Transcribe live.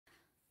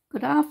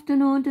Good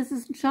afternoon, this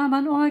is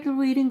Shaman Oracle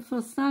reading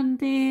for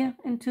Sunday,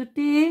 and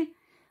today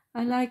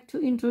I like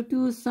to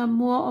introduce some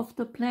more of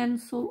the Plant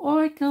Soul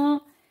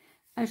Oracle.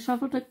 I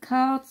shuffled the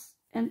cards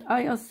and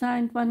I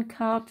assigned one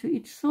card to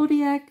each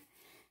zodiac.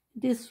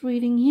 This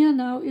reading here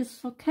now is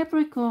for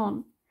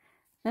Capricorn.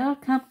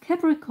 Welcome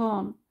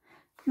Capricorn.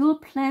 Your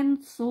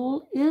plant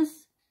soul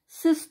is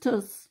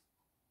Cistus.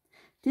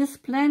 This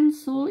plant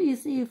soul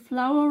is a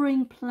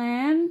flowering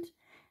plant,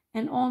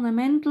 an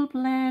ornamental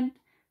plant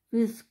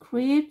with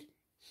great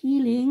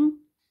healing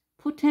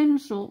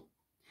potential.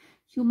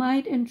 You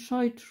might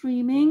enjoy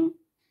dreaming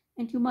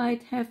and you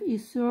might have a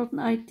certain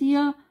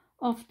idea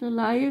of the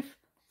life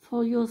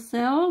for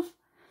yourself,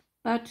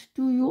 but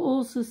do you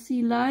also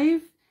see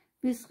life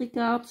with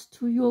regards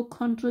to your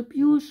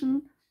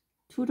contribution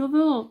to the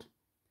world?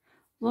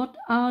 What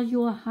are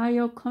your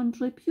higher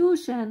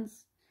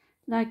contributions,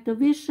 like the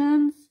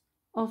visions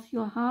of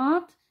your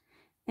heart,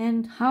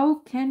 and how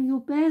can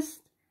you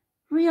best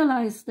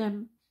realize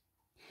them?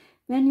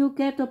 When you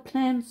get a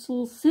plant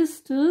soul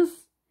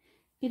Cistus,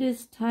 it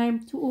is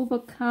time to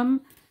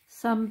overcome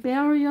some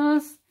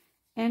barriers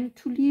and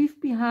to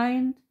leave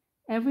behind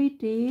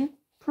everyday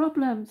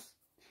problems.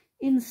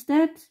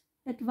 Instead,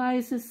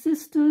 advises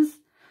Cistus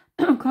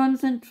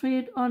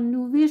concentrate on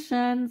new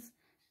visions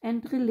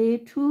and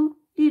relate to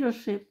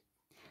leadership.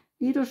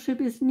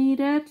 Leadership is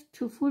needed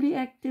to fully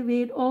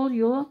activate all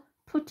your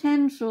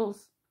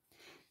potentials.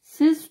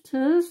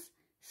 Cistus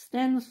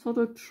stands for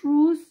the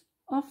truth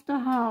of the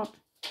heart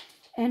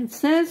and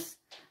says,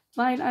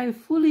 while I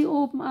fully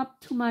open up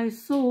to my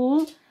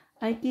soul,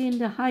 I gain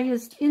the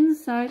highest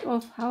insight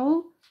of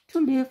how to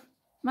live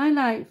my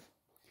life.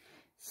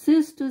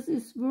 Cistus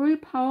is very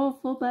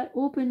powerful by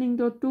opening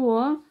the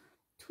door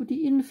to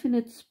the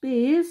infinite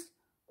space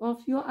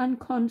of your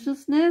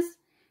unconsciousness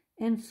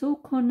and so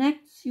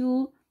connects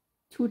you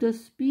to the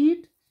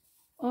speed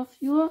of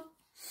your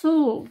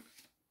soul.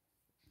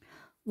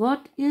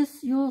 What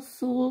is your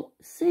soul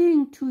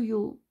saying to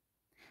you?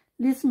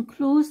 Listen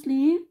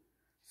closely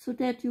so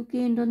that you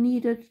gain the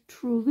needed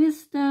true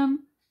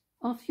wisdom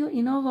of your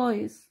inner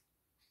voice.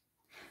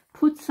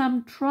 Put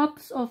some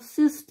drops of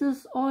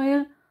Cistus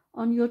oil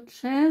on your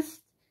chest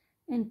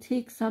and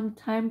take some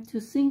time to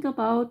think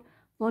about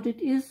what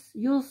it is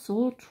your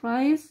soul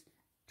tries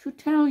to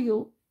tell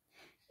you.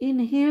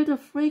 Inhale the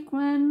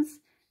fragrance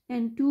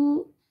and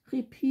do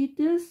repeat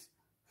this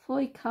for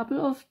a couple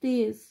of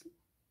days.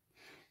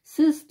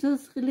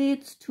 Cistus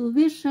relates to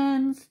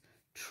visions,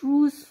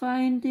 truth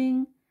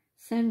finding,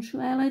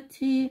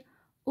 sensuality,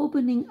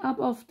 opening up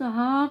of the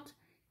heart,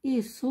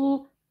 a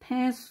soul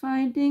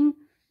pathfinding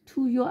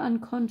to your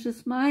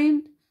unconscious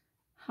mind,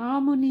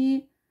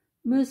 harmony,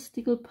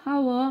 mystical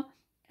power,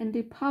 and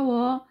the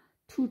power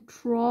to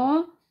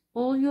draw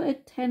all your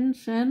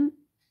attention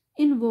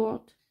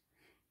inward.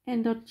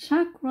 And the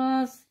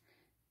chakras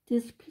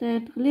this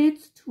plant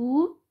relates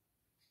to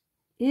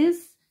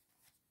is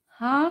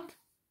heart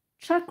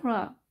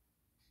chakra.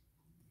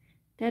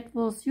 That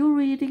was your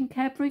reading,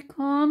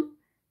 Capricorn.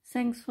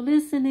 Thanks for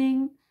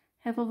listening.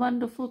 Have a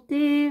wonderful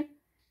day.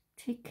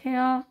 Take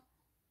care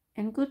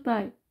and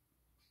goodbye.